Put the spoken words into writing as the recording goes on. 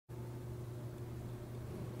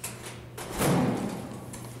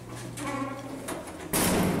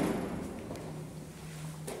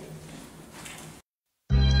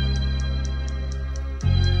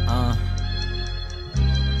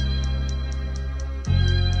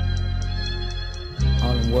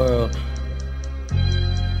world.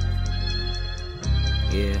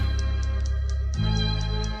 Yeah.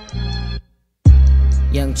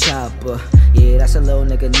 Young Chopper, yeah, that's a little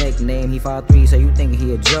nigga nickname. He 5'3", so you think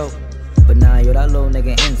he a joke. But nah, yo, that little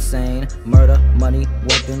nigga insane. Murder, money,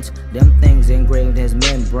 weapons, them things engraved in his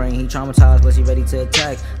membrane. He traumatized, but he ready to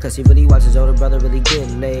attack, cause he really watched his older brother really get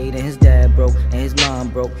laid. And his dad broke, and his mom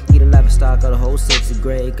broke. He the laughing stock of the whole 6th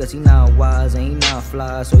grade, cause he not wise and he not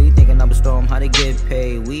fly. So he thinking I'ma storm how to get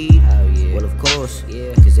paid. Weed? Hell yeah. Well, of course,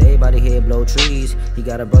 yeah, cause everybody here blow trees. He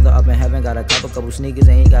got a brother up in heaven, got a couple sneakers,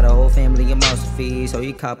 and he got a whole family of mouse to feed. So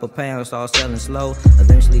he cop a pound, start selling slow.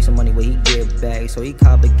 Eventually some money where he get back. So he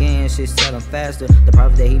cop again, shit selling faster. The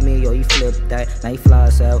profit that he made, yo, he flipped that. Now he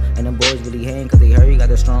flies out, and them boys really hang, cause they heard he got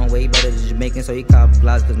a strong way better than Jamaican. So he cop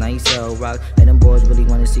blocks, cause now he sell rock. And them boys really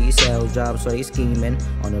wanna see he sell jobs. So he scheming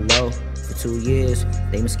on the low. For 2 years,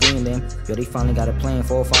 they been scheming. Yo, they finally got a plan,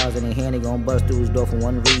 4 5s in their hand. They gon' bust through his door for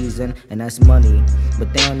one reason, and that's money.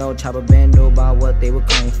 But they don't know Chopper Ben knew about what they were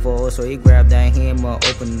coming for. So he grabbed that hammer,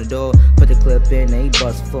 opened the door, put the clip in, and he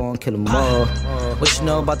bust for and kill them all. What you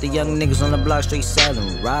know about the young niggas on the block, straight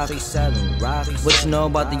selling rock? What you know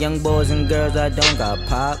about the young boys and girls that don't got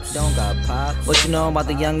pops? What you know about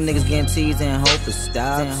the young niggas getting teased and hope it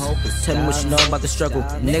stops? Tell me what you know about the struggle,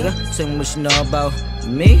 nigga. Tell me what you know about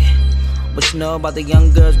me. What you know about the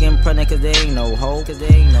young girls getting pregnant cause there ain't no hope? What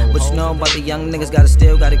you know about the young niggas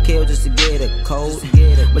gotta kill just to get a coat?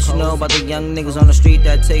 What you know about the young niggas on the street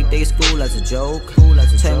that take their school as a joke?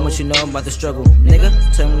 Tell me what you know about the struggle, nigga.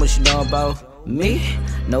 Tell me what you know about me.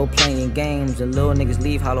 No playing games, and little niggas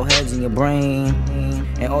leave hollow heads in your brain.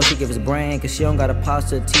 And all she give is brain, cause she don't got a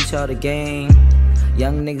pops to teach her the game.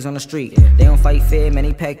 Young niggas on the street, they don't fight fair, man,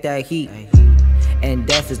 they pack that heat. And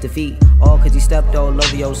death is defeat, all cause he stepped all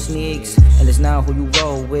over your sneaks. And it's now who you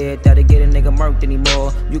roll with that'll get a nigga murked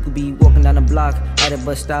anymore. You could be walking down the block at a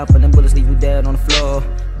bus stop and them bullets leave you dead on the floor.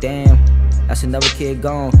 Damn, that's another kid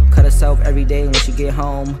gone. Cut herself every day when she get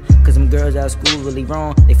home, cause them girls out of school really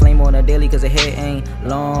wrong. They flame on her daily cause her hair ain't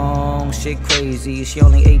long. Shit crazy, she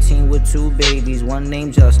only 18 with 2 babies. One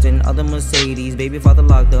named Justin, other Mercedes. Baby father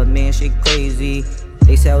locked up, man, shit crazy.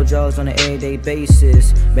 They sell drugs on an everyday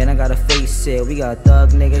basis. Man, I gotta face it. We got thug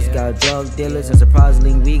niggas, got drug dealers, and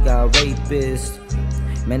surprisingly we got rapists.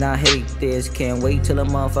 Man, I hate this. Can't wait till a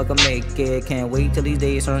motherfucker make it. Can't wait till these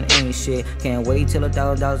days turn ain't shit. Can't wait till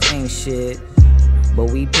 $1,000 ain't shit. But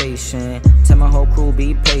we patient. Tell my whole crew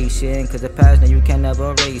be patient, cause the past now you can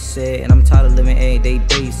never erase it. And I'm tired of living everyday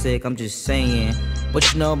basic, I'm just saying.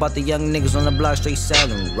 What you know about the young niggas on the block, straight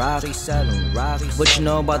selling rock? What you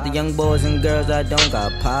know about the young boys and girls that don't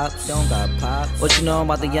got pops? What you know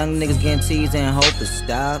about the young niggas getting teased and hope it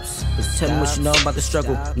stops? Just tell me what you know about the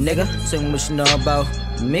struggle, nigga. Tell me what you know about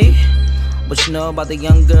me. What you know about the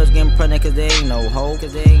young girls getting pregnant cause there ain't no hope?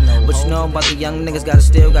 What you know about the young niggas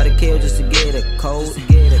gotta kill just to get a coat?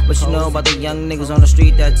 What you know about the young niggas on the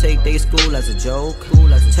street that take their school as a joke?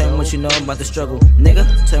 Tell me what you know about the struggle, nigga.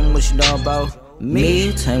 Tell me what you know about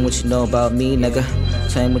me. Tell me what you know about me, nigga.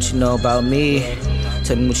 Tell me what you know about me.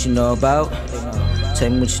 Tell me what you know about. Tell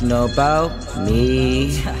me what you know about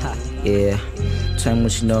me. Yeah. Tell me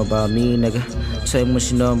what you know about me, nigga. Tell me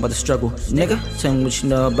what you know about the struggle, nigga. Tell me what you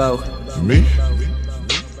know about me.